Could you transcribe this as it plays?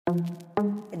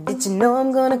Did you know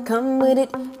I'm gonna come with it?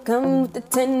 Come with the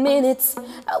 10 minutes.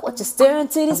 I want you staring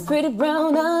into these pretty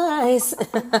brown eyes.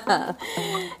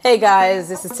 Hey guys,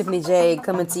 this is Tiffany J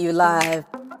coming to you live.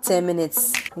 10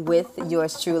 minutes with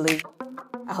yours truly.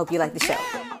 I hope you like the show.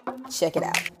 Check it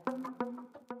out.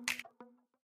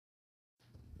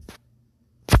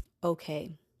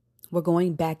 Okay, we're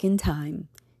going back in time.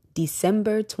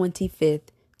 December 25th,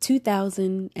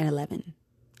 2011.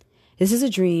 This is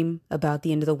a dream about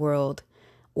the end of the world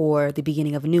or the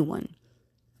beginning of a new one.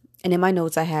 And in my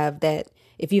notes, I have that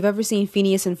if you've ever seen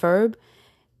Phineas and Ferb,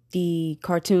 the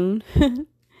cartoon,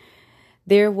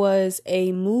 there was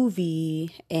a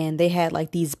movie and they had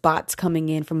like these bots coming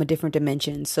in from a different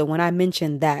dimension. So when I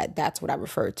mentioned that, that's what I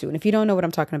referred to. And if you don't know what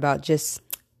I'm talking about, just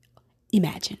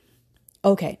imagine.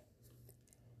 Okay.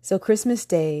 So Christmas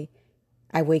Day,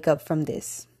 I wake up from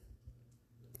this.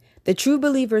 The true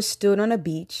believers stood on a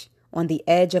beach on the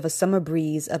edge of a summer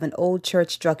breeze of an old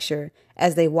church structure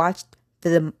as they watched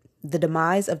the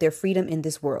demise of their freedom in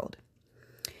this world.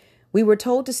 We were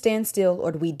told to stand still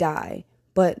or we'd die,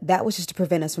 but that was just to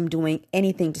prevent us from doing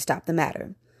anything to stop the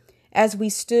matter. As we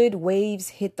stood, waves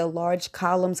hit the large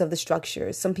columns of the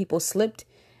structure. Some people slipped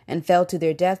and fell to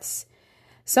their deaths.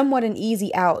 Somewhat an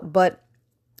easy out, but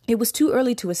it was too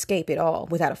early to escape it all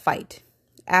without a fight.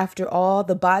 After all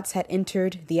the bots had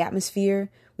entered the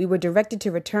atmosphere, we were directed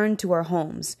to return to our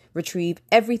homes, retrieve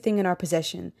everything in our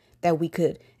possession that we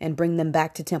could, and bring them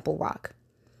back to Temple Rock.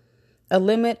 A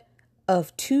limit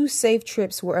of 2 safe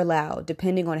trips were allowed,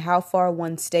 depending on how far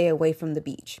one stay away from the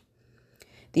beach.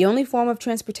 The only form of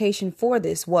transportation for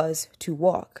this was to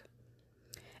walk.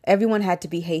 Everyone had to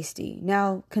be hasty.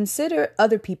 Now, consider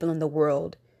other people in the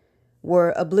world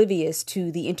were oblivious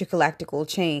to the intergalactical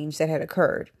change that had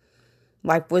occurred.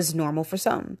 Life was normal for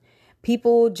some.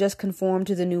 People just conformed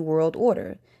to the New World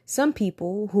Order. Some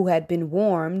people who had been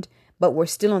warned but were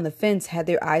still on the fence had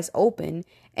their eyes open,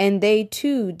 and they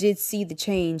too did see the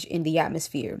change in the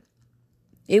atmosphere.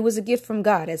 It was a gift from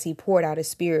God as he poured out his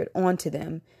spirit onto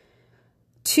them.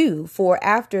 Too, for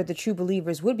after the true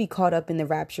believers would be caught up in the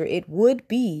rapture, it would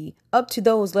be up to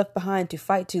those left behind to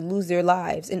fight to lose their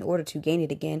lives in order to gain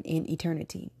it again in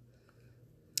eternity.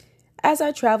 As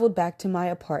I traveled back to my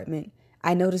apartment,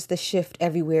 I noticed the shift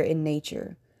everywhere in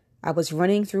nature. I was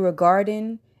running through a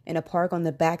garden and a park on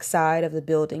the back side of the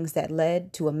buildings that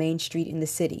led to a main street in the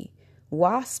city.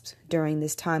 Wasps, during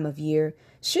this time of year,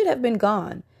 should have been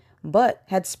gone, but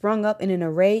had sprung up in an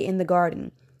array in the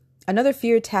garden. Another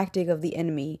fear tactic of the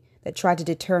enemy that tried to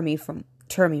deter me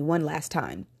one last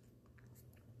time.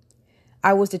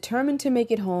 I was determined to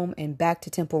make it home and back to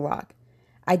Temple Rock.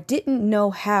 I didn't know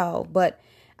how, but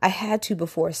I had to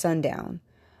before sundown.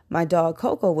 My dog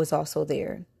Coco was also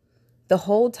there. The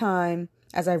whole time,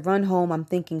 as I run home, I'm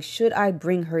thinking, should I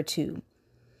bring her too?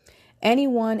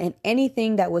 Anyone and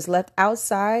anything that was left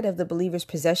outside of the believer's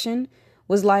possession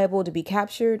was liable to be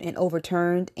captured and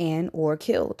overturned and or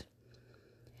killed.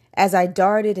 As I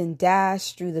darted and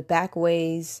dashed through the back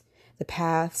ways, the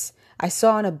paths, I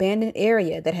saw an abandoned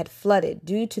area that had flooded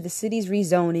due to the city's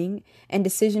rezoning and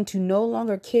decision to no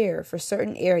longer care for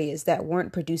certain areas that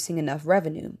weren't producing enough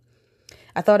revenue.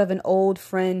 I thought of an old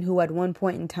friend who at one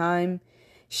point in time,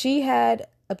 she had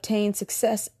obtained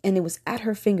success and it was at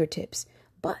her fingertips,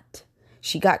 but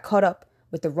she got caught up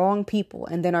with the wrong people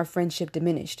and then our friendship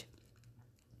diminished.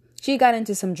 She got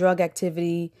into some drug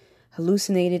activity,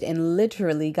 hallucinated, and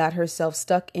literally got herself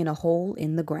stuck in a hole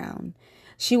in the ground.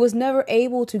 She was never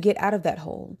able to get out of that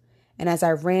hole. And as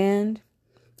I ran,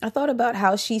 I thought about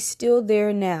how she's still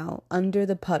there now under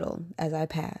the puddle as I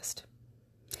passed.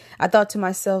 I thought to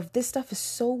myself, this stuff is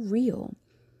so real.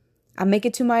 I make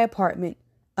it to my apartment,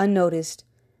 unnoticed,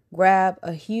 grab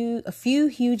a few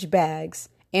huge bags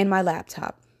and my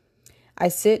laptop. I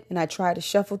sit and I try to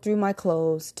shuffle through my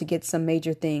clothes to get some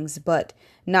major things, but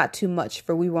not too much,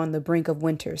 for we were on the brink of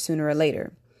winter sooner or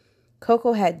later.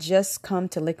 Coco had just come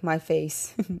to lick my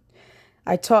face.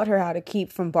 I taught her how to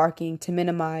keep from barking to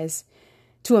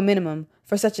a minimum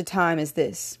for such a time as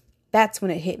this. That's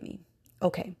when it hit me.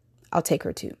 Okay, I'll take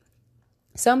her too.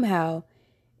 Somehow,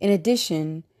 in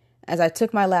addition, as I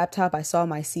took my laptop, I saw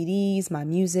my CDs, my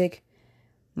music,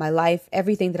 my life,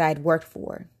 everything that I had worked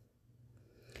for.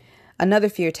 Another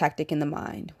fear tactic in the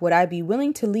mind. Would I be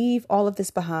willing to leave all of this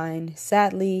behind?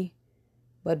 Sadly,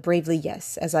 but bravely,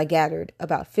 yes. As I gathered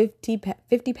about 50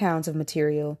 pounds of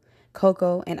material,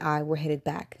 Coco and I were headed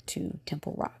back to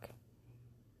Temple Rock.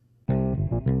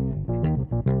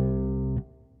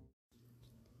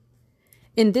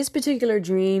 In this particular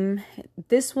dream,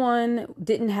 this one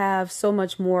didn't have so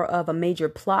much more of a major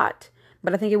plot,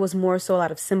 but I think it was more so a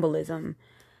lot of symbolism.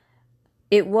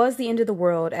 it was the end of the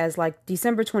world as like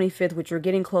December 25th, which we're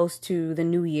getting close to the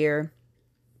new year.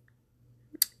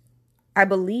 I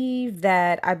believe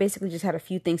that I basically just had a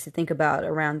few things to think about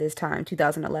around this time,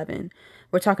 2011.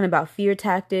 We're talking about fear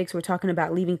tactics. We're talking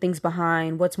about leaving things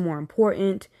behind, what's more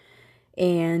important,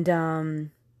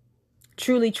 and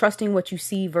truly trusting what you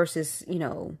see versus,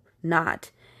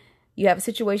 not. You have a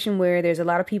situation where there's a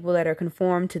lot of people that are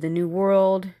conformed to the new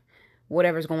world,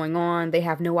 whatever's going on. They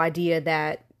have no idea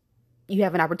that you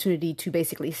have an opportunity to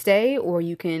basically stay, or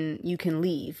you can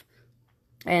leave.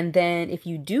 And then if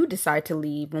you do decide to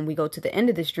leave, when we go to the end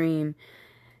of this dream,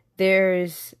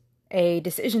 there's a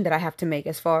decision that I have to make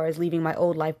as far as leaving my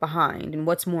old life behind and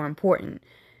what's more important.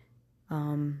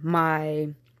 My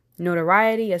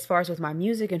notoriety as far as with my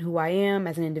music and who I am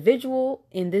as an individual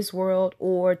in this world,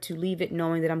 or to leave it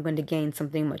knowing that I'm going to gain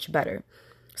something much better.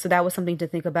 So that was something to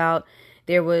think about.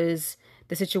 There was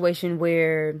the situation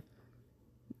where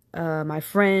my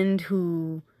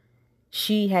friend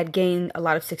she had gained a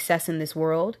lot of success in this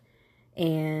world,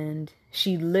 and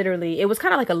she literally, it was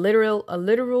kind of like a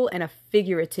literal and a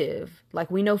figurative. Like,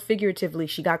 we know figuratively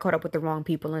she got caught up with the wrong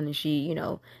people and she,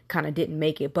 kind of didn't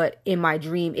make it. But in my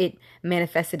dream, it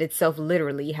manifested itself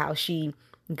literally, how she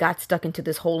got stuck into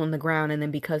this hole in the ground, and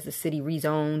then because the city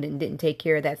rezoned and didn't take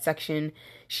care of that section,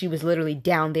 she was literally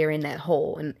down there in that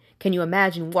hole. And can you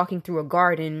imagine walking through a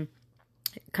garden,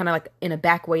 kind of like in a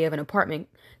back way of an apartment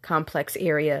complex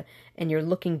area, and you're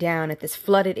looking down at this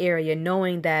flooded area,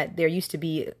 knowing that there used to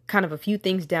be kind of a few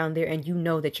things down there, and you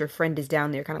know that your friend is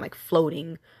down there kind of like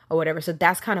floating or whatever. So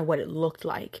that's kind of what it looked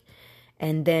like.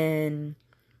 And then,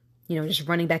 just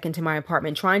running back into my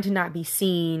apartment, trying to not be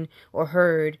seen or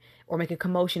heard or make a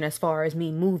commotion as far as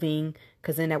me moving,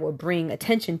 because then that would bring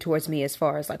attention towards me as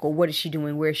far as like, well, what is she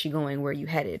doing? Where is she going? Where are you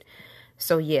headed?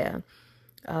 So yeah,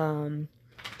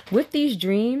 with these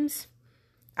dreams,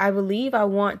 I believe I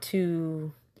want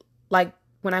to, like,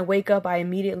 when I wake up, I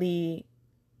immediately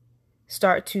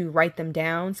start to write them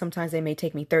down. Sometimes they may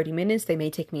take me 30 minutes. They may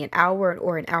take me an hour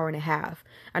or an hour and a half.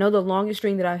 I know the longest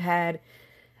dream that I've had,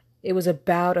 it was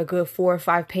about a good 4 or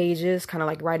 5 pages, kind of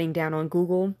like writing down on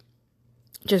Google,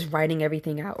 just writing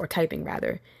everything out, or typing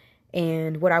rather.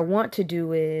 And what I want to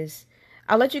do is,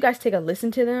 I'll let you guys take a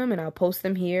listen to them and I'll post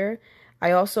them here.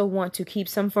 I also want to keep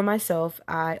some for myself.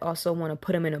 I also want to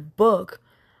put them in a book.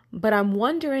 But I'm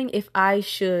wondering if I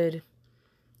should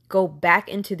go back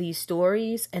into these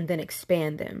stories and then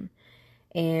expand them.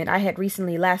 And I had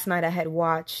recently, last night, I had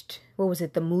watched, what was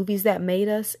it, The Movies That Made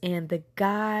Us. And the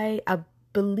guy, I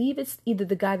believe it's either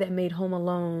the guy that made Home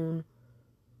Alone.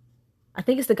 I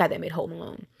think it's the guy that made Home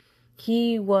Alone.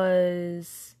 He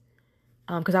was,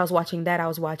 because I was watching that, I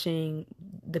was watching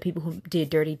the people who did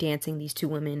Dirty Dancing, these 2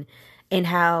 women. And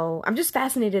how, I'm just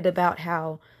fascinated about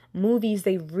how movies,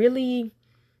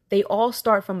 they all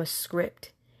start from a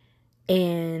script,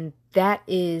 and that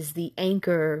is the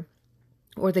anchor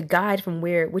or the guide from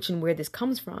where this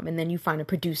comes from. And then you find a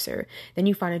producer, then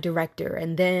you find a director,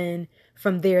 and then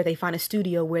from there they find a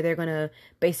studio where they're going to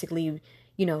basically,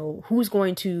 who's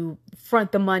going to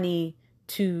front the money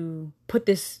to put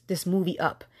this movie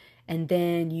up. And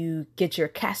then you get your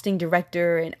casting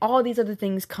director, and all these other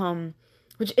things come,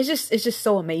 which is just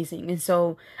so amazing. And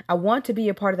so I want to be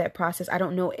a part of that process. I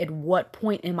don't know at what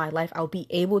point in my life I'll be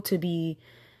able to be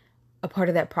a part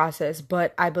of that process,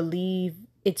 but I believe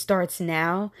it starts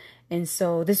now. And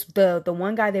so the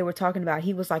one guy they were talking about,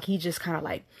 he was like, he just kind of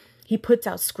like, he puts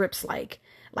out scripts like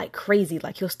crazy.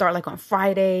 Like, he'll start like on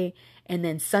Friday, and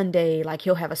then Sunday, like,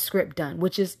 he'll have a script done,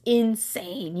 which is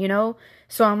insane,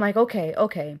 So I'm like,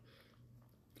 okay.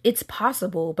 It's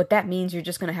possible, but that means you're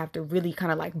just going to have to really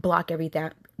kind of like block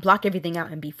everything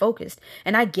out and be focused.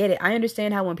 And I get it. I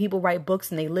understand how when people write books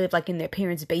and they live like in their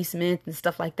parents' basement and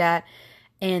stuff like that,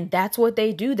 and that's what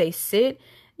they do. They sit,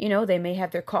 they may have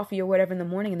their coffee or whatever in the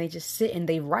morning, and they just sit and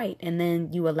they write, and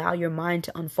then you allow your mind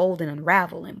to unfold and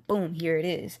unravel, and boom, here it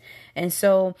is. And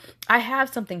so I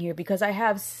have something here because I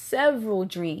have several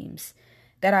dreams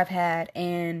that I've had,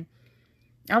 and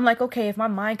I'm like, okay, if my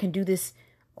mind can do this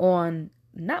on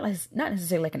not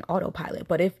necessarily like an autopilot,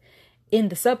 but if in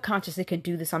the subconscious it can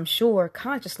do this, I'm sure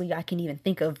consciously I can even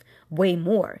think of way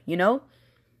more,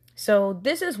 So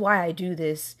this is why I do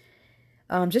this,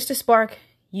 just to spark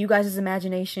you guys'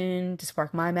 imagination, to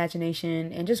spark my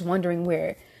imagination, and just wondering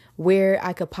where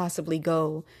I could possibly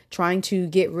go, trying to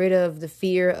get rid of the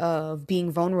fear of being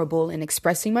vulnerable and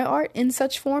expressing my art in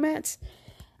such formats,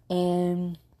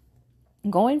 and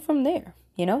going from there,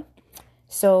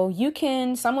 So you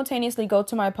can simultaneously go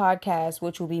to my podcast,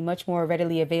 which will be much more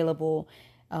readily available.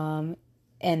 And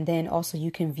then also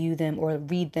you can view them or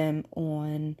read them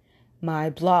on my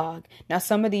blog. Now,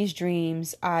 some of these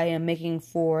dreams I am making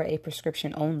for a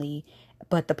prescription only,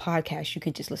 but the podcast you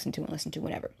can just listen to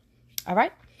whenever. All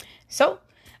right. So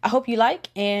I hope you like,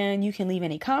 and you can leave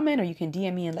any comment or you can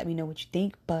DM me and let me know what you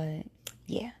think. But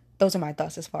yeah, those are my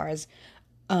thoughts as far as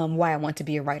why I want to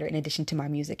be a writer in addition to my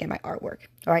music and my artwork.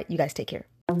 All right. You guys take care.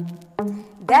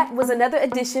 That was another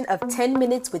edition of 10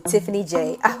 Minutes with Tiffany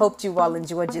J. I hope you all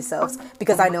enjoyed yourselves,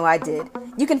 because I know I did.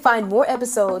 You can find more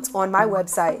episodes on my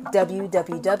website,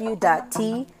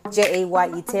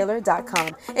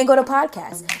 www.tjayetaylor.com, and go to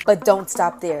podcasts. But don't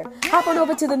stop there. Hop on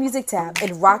over to the music tab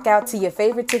and rock out to your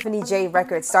favorite Tiffany J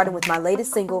records, starting with my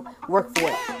latest single, Work For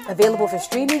It. Available for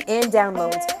streaming and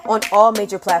downloads on all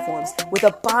major platforms, with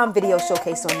a bomb video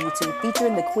showcase on YouTube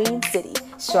featuring the Queen City,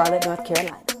 Charlotte, North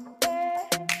Carolina.